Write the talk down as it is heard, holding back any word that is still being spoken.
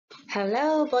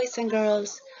Hello, boys and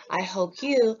girls. I hope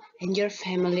you and your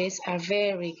families are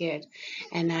very good,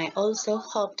 and I also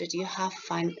hope that you have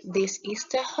fun these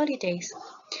Easter holidays.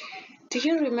 Do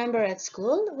you remember at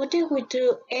school what do we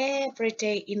do every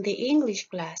day in the English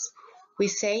class? We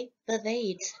say the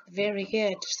date. Very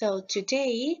good. So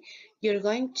today you're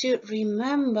going to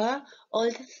remember all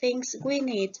the things we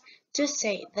need to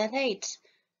say the date.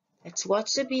 Let's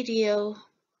watch the video.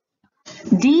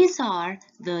 These are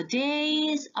the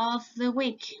days of the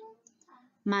week.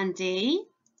 Monday,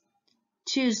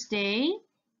 Tuesday,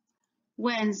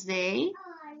 Wednesday,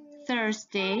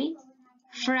 Thursday,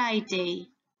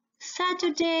 Friday,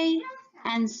 Saturday,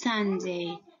 and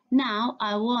Sunday. Now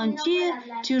I want you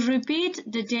to repeat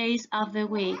the days of the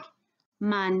week.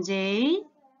 Monday,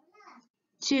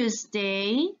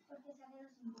 Tuesday,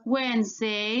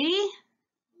 Wednesday,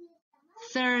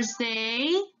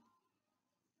 Thursday,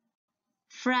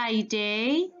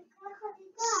 Friday,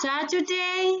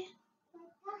 Saturday,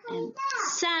 and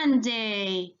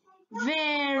Sunday.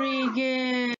 Very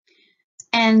good.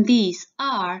 And these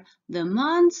are the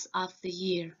months of the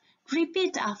year.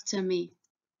 Repeat after me.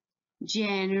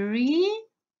 January,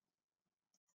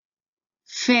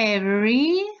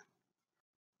 February,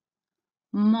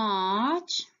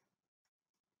 March,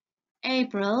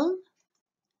 April,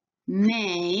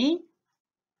 May,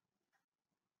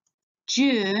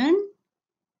 June,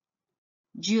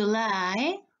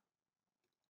 July,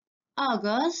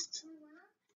 August,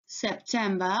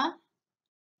 September,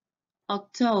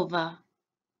 October,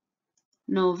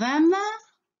 November,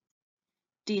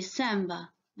 December.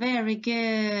 Very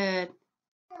good.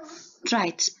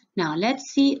 Right, now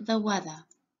let's see the weather.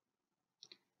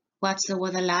 What's the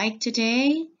weather like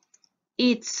today?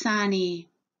 It's sunny.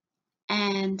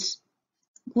 And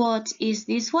what is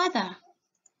this weather?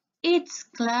 It's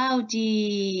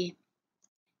cloudy.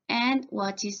 And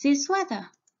what is this weather?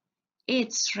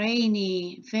 It's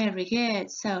rainy. Very good.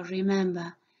 So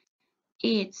remember,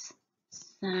 it's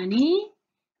sunny,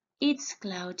 it's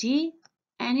cloudy,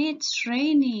 and it's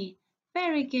rainy.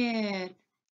 Very good.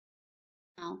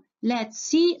 Now, let's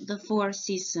see the four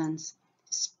seasons.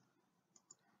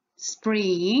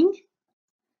 Spring,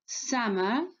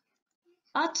 summer,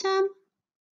 autumn,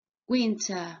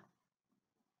 winter.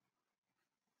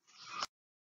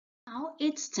 Now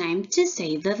it's time to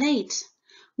say the date.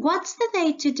 What's the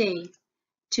date today?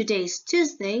 Today's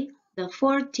Tuesday, the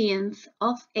 14th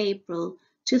of April,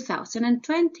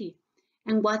 2020.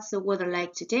 And what's the weather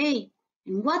like today?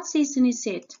 And what season is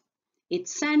it?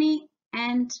 It's sunny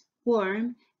and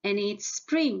warm and it's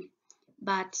spring.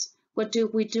 But what do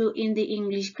we do in the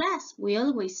English class? We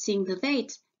always sing the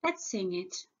date. Let's sing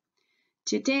it.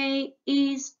 Today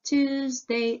is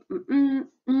Tuesday,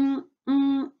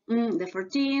 the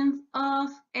 14th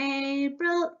of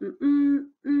April,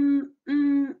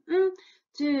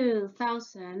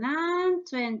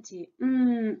 2020.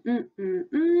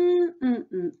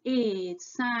 It's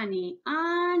sunny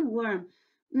and warm.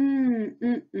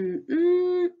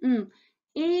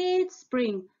 It's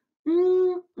spring.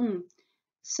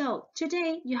 So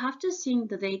today you have to sing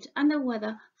the date and the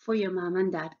weather for your mom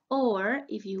and dad. Or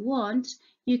if you want,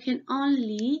 you can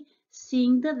only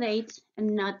sing the date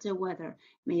and not the weather.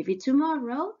 Maybe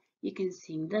tomorrow you can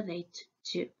sing the date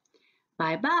too.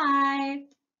 Bye-bye.